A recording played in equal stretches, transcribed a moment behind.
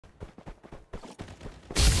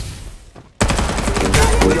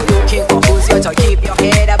Who you looking for? Who's here to keep your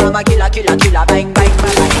head up? I'm a killer, killer, killer, bang, bang,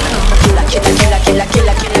 bang, bang. Killer, killer, killer, killer,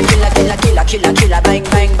 killer, killer, killer, killer, killer, killer, killer, bang,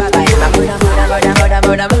 bang, bang, bang. I'm a murder, murder, murder,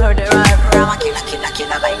 murder, murder, murder. I'm a killer, killer,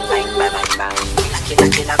 killer, bang, bang, bang, bang, bang. Killer,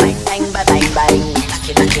 killer, bang, bang, bang, bang, bang.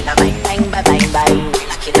 Killer, killer, bang, bang, bang, bang, bang.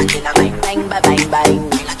 Killer, killer, bang, bang, bang, bang, bang.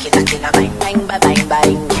 Killer, killer, bang, bang, bang, bang,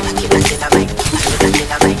 bang. Killer, killer, bang, killer, killer,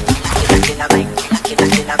 bang, killer, killer, bang, killer,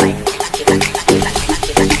 killer, bang, killer, killer, killer,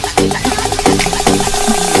 killer, killer, killer.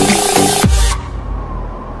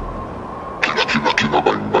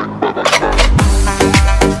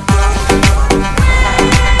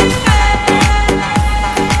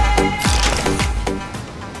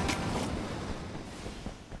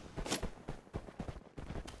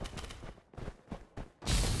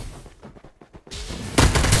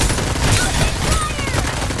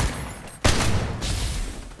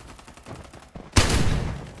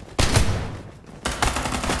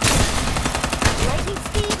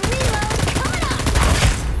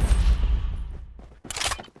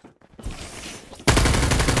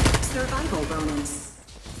 Survival bonus.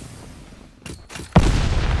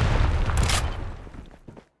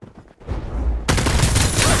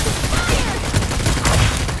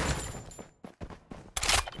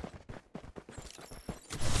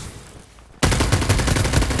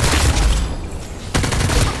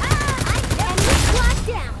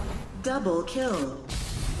 Double kill.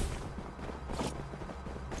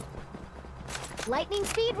 Lightning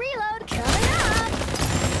speed reload coming up.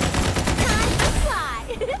 Time to fly.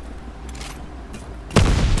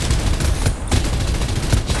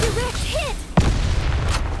 Direct hit.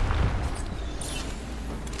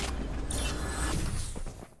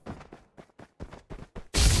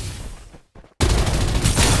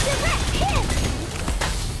 Direct hit.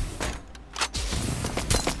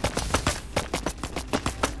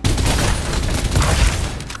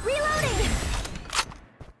 Reloading.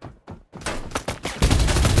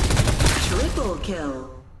 Triple kill.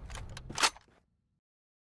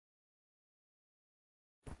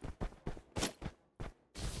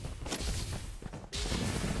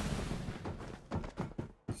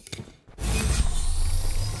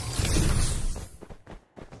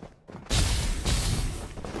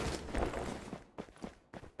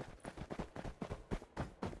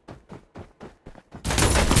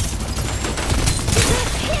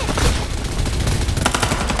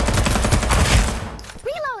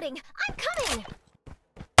 I'm coming!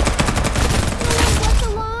 What's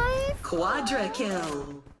alive? Quadra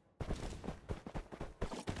kill.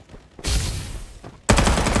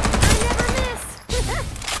 I never miss!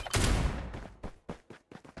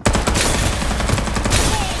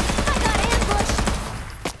 Hey, I got ambushed!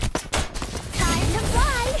 Time to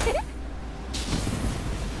fly!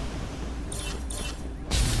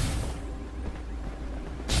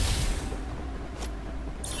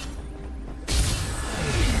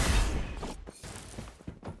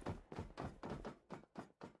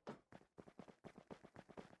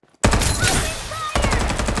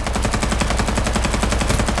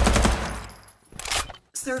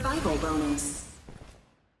 Survival bonus.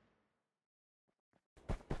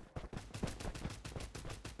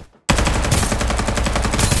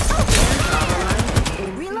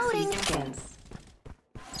 Reloading.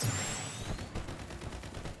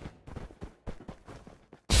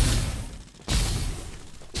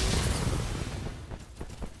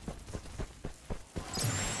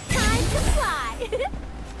 Time to fly.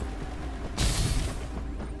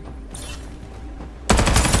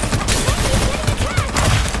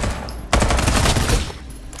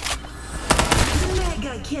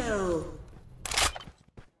 Mega kill.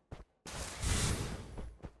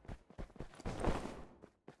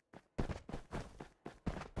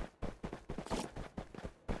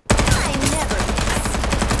 I never miss.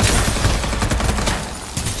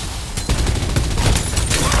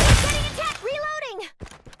 Getting attacked. Reloading.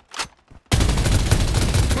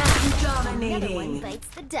 Another one Dominating. bites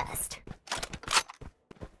the dust.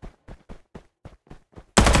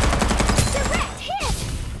 Direct hit.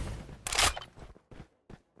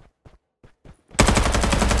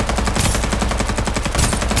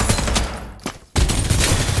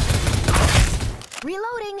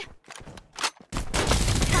 Reloading.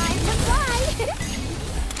 Time to fly.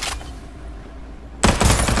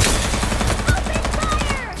 Open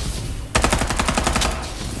fire.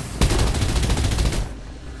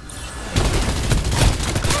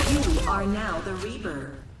 You are now the Reaper.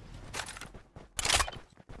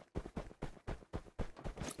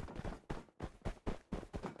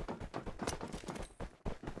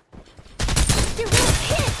 Direct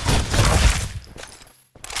hit.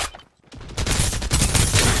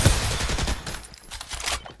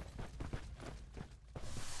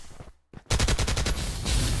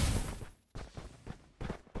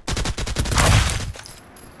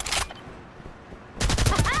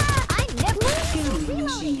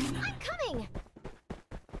 coming!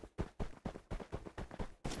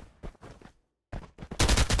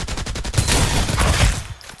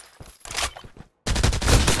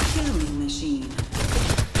 Killing machine.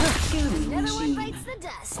 Killing Another one machine. bites the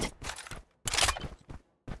dust.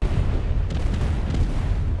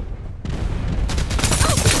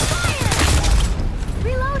 Open fire!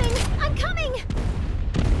 Reloading! I'm coming!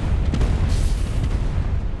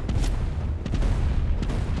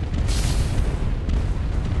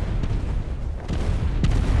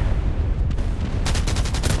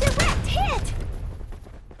 Direct hit!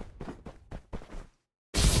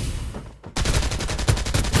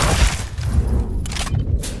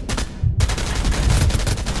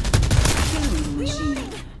 Killing machine.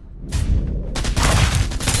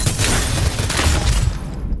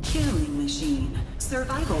 Killing machine.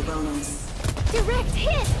 Survival bonus. Direct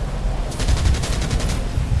hit!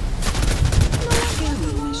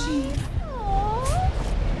 Killing machine. Aww.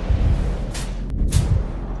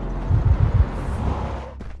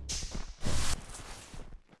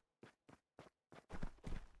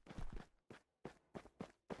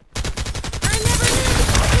 I never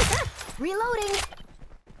knew. Reloading.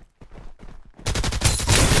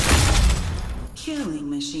 Killing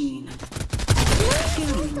machine.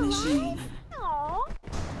 Killing machine. Aww.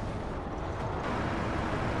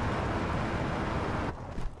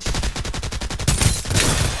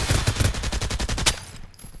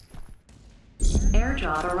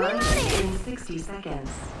 Airdrop arriving Reloading. in 60 seconds.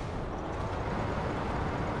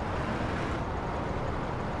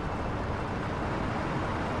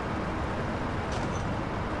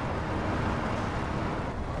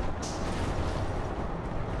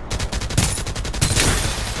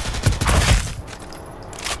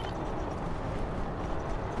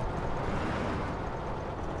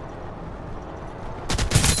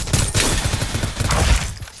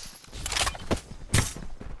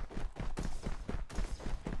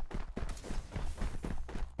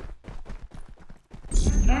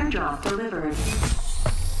 Airdrop delivered.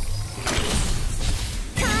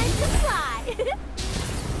 Time to fly.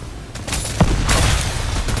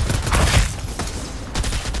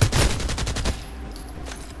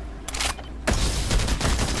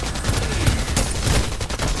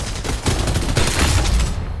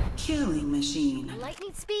 Killing machine.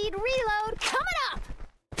 Lightning speed reload coming up.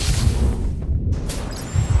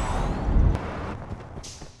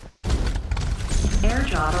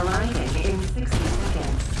 Airdrop arriving in 60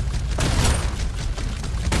 seconds.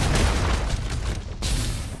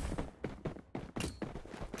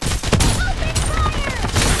 Open fire!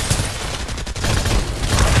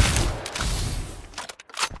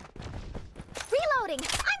 Reloading.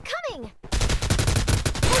 I'm coming.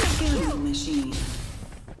 Killing machine.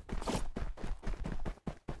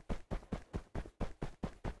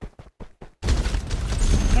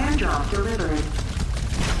 Airdrop delivered.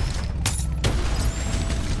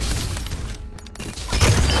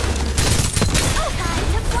 Time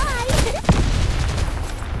to fly.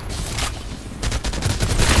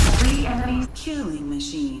 3 enemies. Killing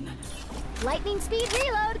machine. Lightning speed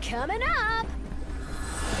reload coming up.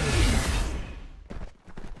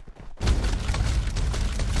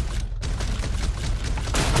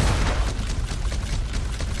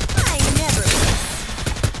 I never miss.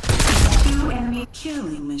 2 enemy.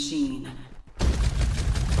 Killing machine.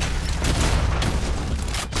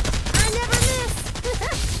 I never miss.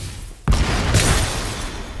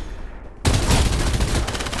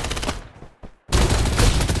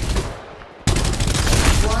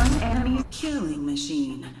 One enemy. Killing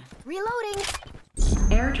machine. Reloading.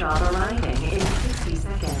 Airdrop arriving in 60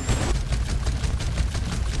 seconds.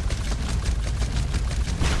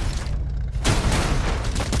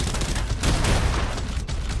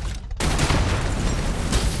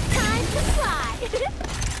 Time to fly.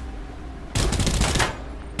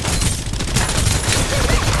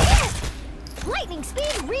 Direct hit. Lightning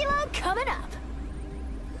speed reload coming up.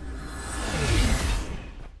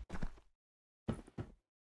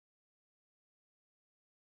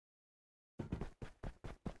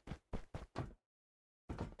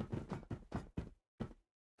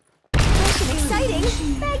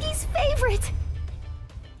 Exciting! Maggie's favorite!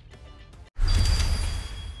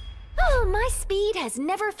 Oh, my speed has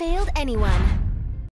never failed anyone.